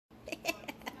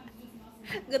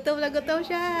Gutom na gutom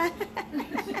siya.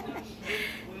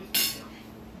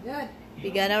 Good.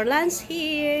 We got our lunch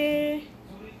here.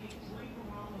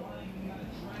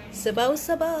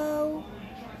 Sabaw-sabaw.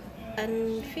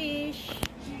 And fish.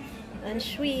 And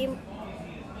shrimp.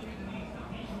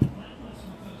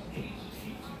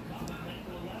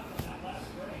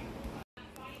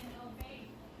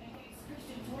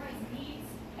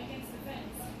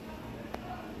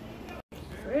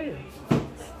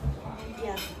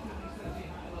 Yeah.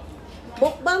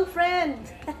 Mukbang friend.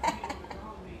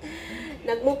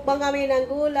 Nagmukbang kami ng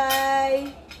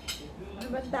gulay. Ano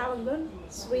ba tawag doon?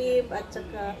 Shrimp at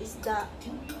saka isda.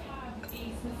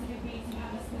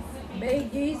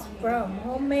 Veggies from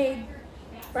homemade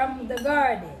from the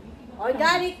garden.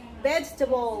 Organic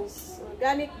vegetables.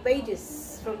 Organic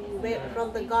veggies from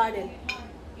the garden.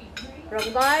 From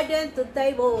garden to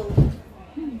table.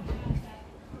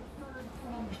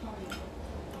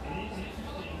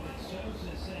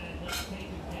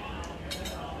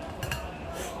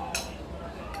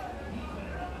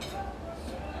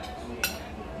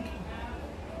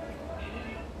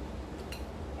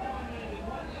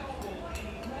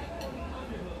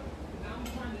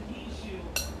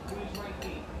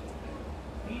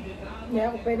 Hindi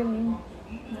ako pwedeng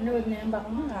manood na yan. Baka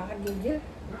makakagigil.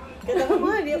 Kaya ako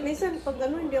nga, minsan pag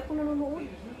ano, hindi ako nanonood.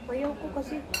 Ayaw ko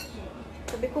kasi.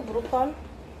 Sabi ko, brutal.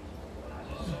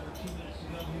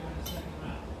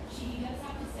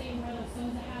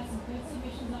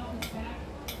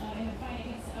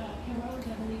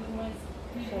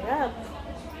 Sarap.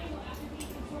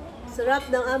 Sarap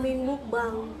ng aming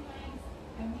mukbang.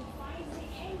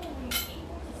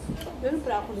 Ganun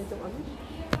pa ako dito, ano?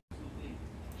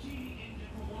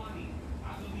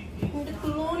 Hindi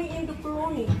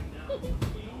tuloni.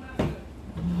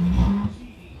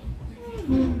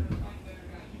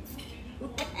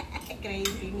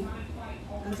 Crazy.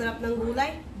 Ang sarap ng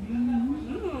gulay.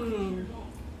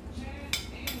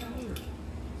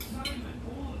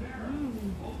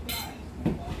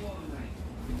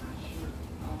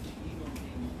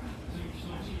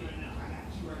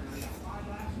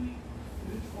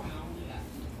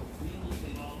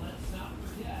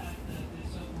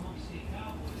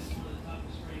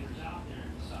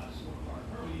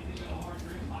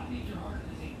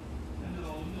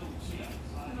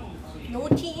 No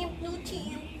team.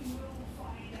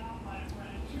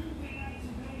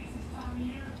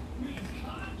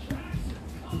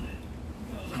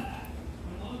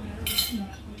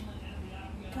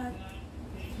 Got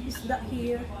isda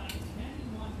here.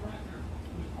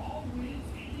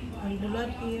 Ang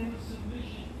bulad here.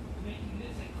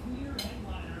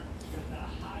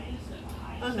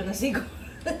 Ah, nagasigop.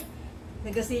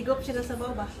 Nagasigop siya na sa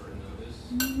baba.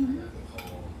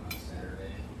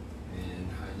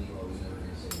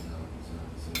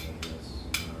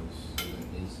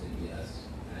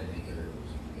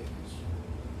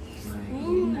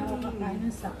 Nakakakain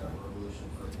ng sako.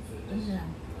 Ano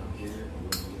lang.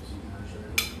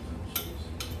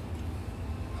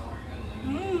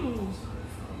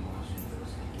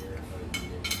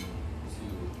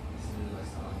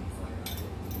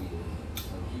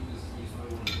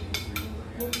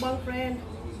 Mukbang friend.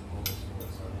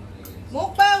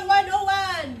 Mukbang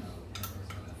 101.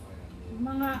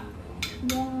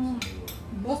 Yung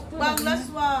boss ko Mukbang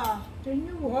laswa. Can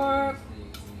you work?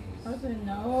 I said,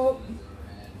 no.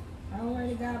 I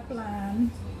already got plans.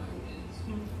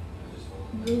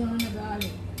 Hindi naman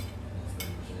nag-aalit.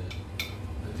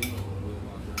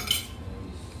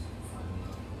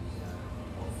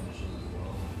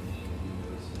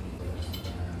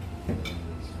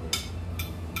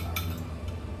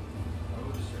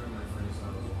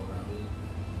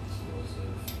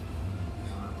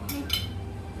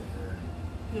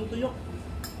 Yung tuyok.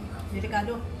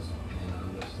 Delikado.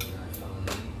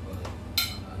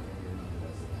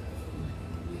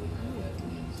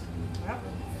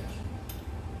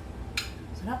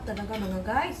 Sarap talaga mga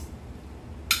guys.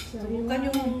 Subukan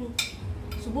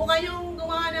yung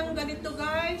gumawa ng ganito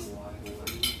guys.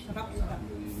 Sarap.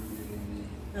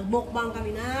 Nagmukbang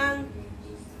kami ng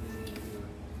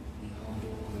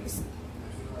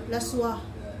laswa,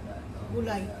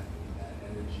 gulay.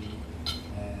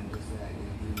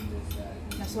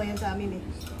 Laswa yan sa amin eh.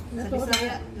 Sa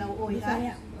Bisaya, lauoy.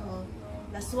 Bisaya.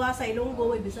 Laswa sa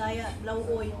Ilonggo, Bisaya,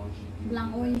 lauoy.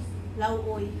 Langoy.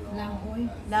 Lauoy. Langoy.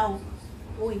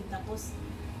 Lauoy. Tapos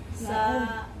sa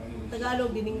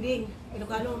Tagalog, diningding.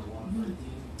 Ilocano.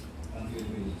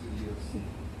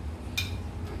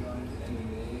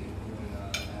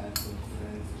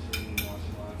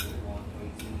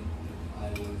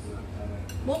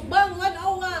 Mukbang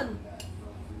 101.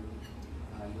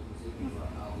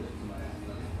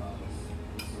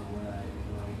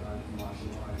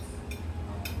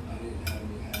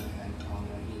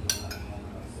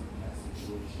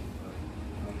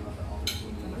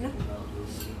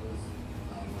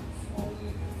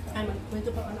 Ito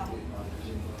pa pala ako.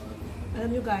 Alam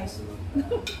nyo guys,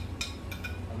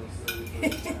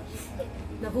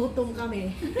 nagutom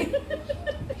kami.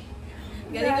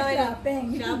 Galing kami na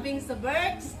shopping sa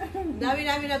Berks. Dami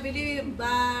namin nabili,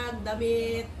 bag,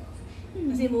 damit.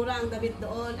 Kasi mura ang damit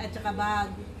doon at saka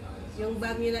bag. Yung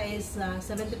bag nila is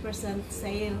 70%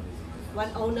 sale.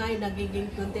 109 nagiging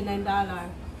 $29.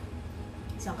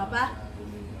 Saka pa?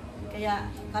 Kaya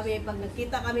kami, pag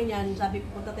nagkita kami niyan, sabi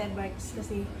ko punta tayo Berks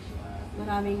kasi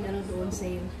maraming ano doon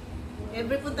sale.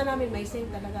 Every punta namin may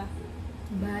sale talaga.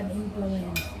 Bad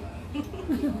influence.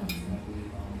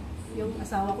 Yung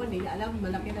asawa ko, hindi niya alam,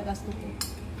 malaki na gasto ko.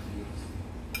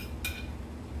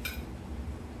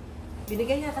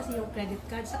 Binigay niya kasi yung credit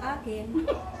card sa akin.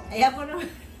 Ay ako naman.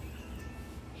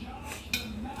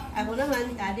 Ako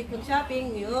naman, adik kong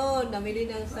shopping, yun, namili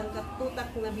ng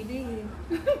sangkatutak na bilhin.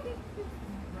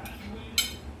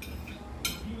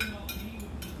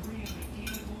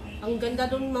 Ang ganda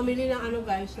dun mamili ng ano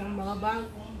guys, ng mga bag.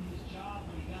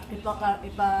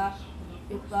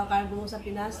 Ipakargo mo sa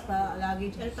Pinas, pa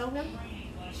luggage, ano tawag yan?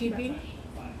 Shipping?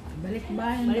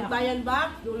 Balikbayan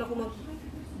bag. Doon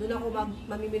ako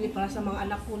mamimili para sa mga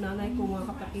anak ko, nanay ko,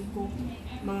 mga kapatid ko,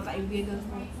 mga kaibigan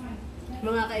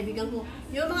ko.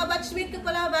 Yung mga batchmate ko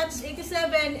pala, batch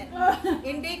 87,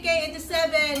 hindi kay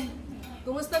 87.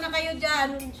 Kumusta na kayo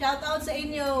dyan? Shout out sa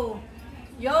inyo.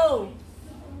 Yo!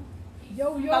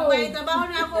 Pag may trabaho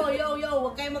na ako, yo,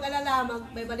 huwag kayong mag-alala,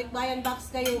 may balikbayan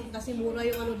box kayo kasi mura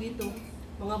yung ano dito,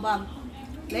 mga bag.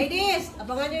 Ladies,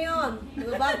 abangan nyo yun,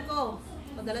 mga bag ko,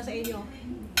 padala sa inyo.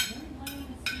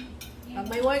 Pag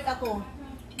may work ako.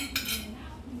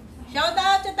 Shout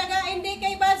out sa taga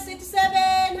NDK Batch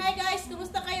 87! Hi guys,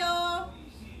 kumusta kayo?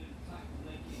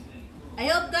 I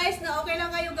hope guys na okay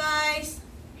lang kayo guys.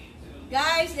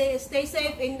 Guys, stay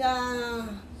safe in the...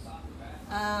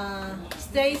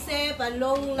 stay safe, a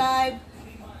long life.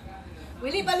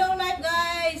 We live a long life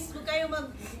guys. Huwag kayong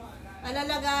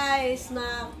mag-alala guys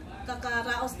na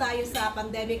kakaraos tayo sa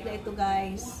pandemic na ito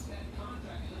guys.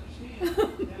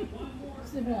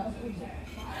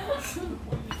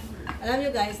 Alam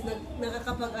nyo guys,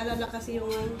 nakakapag-alala kasi yung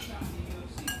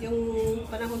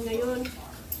panahon ngayon,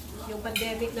 yung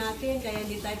pandemic natin, kaya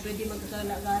hindi tayo pwede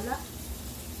magkakala-gala.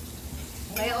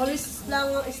 Kaya always lang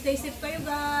stay safe kayo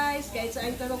guys. Kahit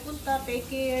saan ka punta, take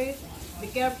care. Be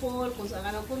careful kung saan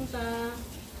ka punta.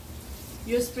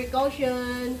 Use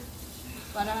precaution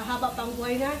para haba pang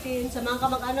buhay natin. Sa mga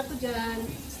kamag-anak ko dyan,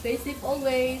 stay safe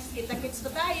always. Kita-kits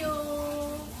pa tayo.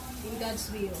 In God's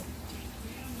will.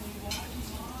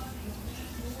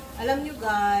 Alam nyo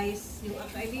guys, yung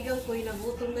kaibigan ko,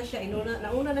 nagutom na siya.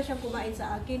 Nauna na siyang kumain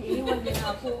sa akin. Iniwan niya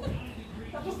na ako.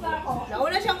 Tapos na ako.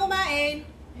 Nauna siyang kumain.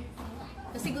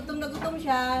 Kasi gutom na gutom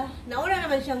siya. Nauna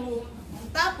naman siyang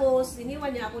tapos,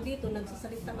 iniwan niya ako dito,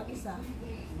 nagsasalita mag-isa.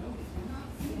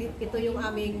 Ito yung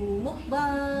aming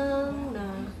mukbang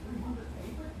na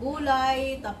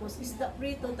gulay, tapos isda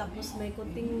prito, tapos may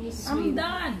kunting sweet. I'm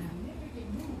done!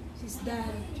 She's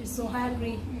done. She's so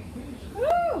hungry.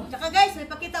 Woo! Tsaka guys,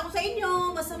 may pakita ko sa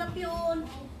inyo. Masarap yun.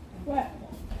 What?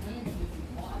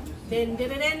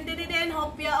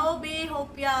 Hopya obi,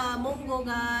 hopya munggo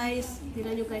guys.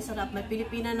 Tingnan nyo guys, sarap. May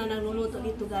Pilipina na nagluluto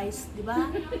dito guys, di ba?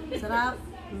 Sarap.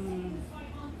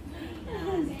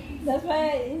 That's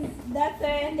why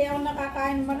hindi ako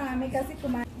nakakain marami kasi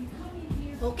kumain.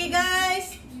 Okay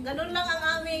guys, ganun lang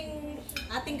ang ating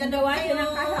Gawa ganawa siya ng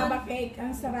ngayon. kasaba cake.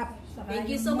 Ang sarap. Saka Thank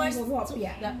you yung so much. munggo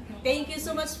hopya. Thank you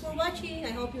so much for watching.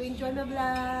 I hope you enjoy my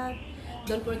vlog.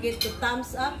 Don't forget to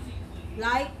thumbs up,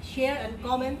 like, share, and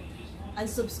comment, and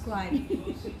subscribe.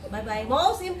 Bye-bye.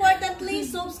 Most importantly,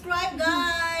 subscribe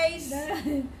guys.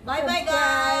 Bye-bye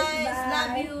guys. Bye.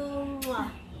 Love you. Mwah.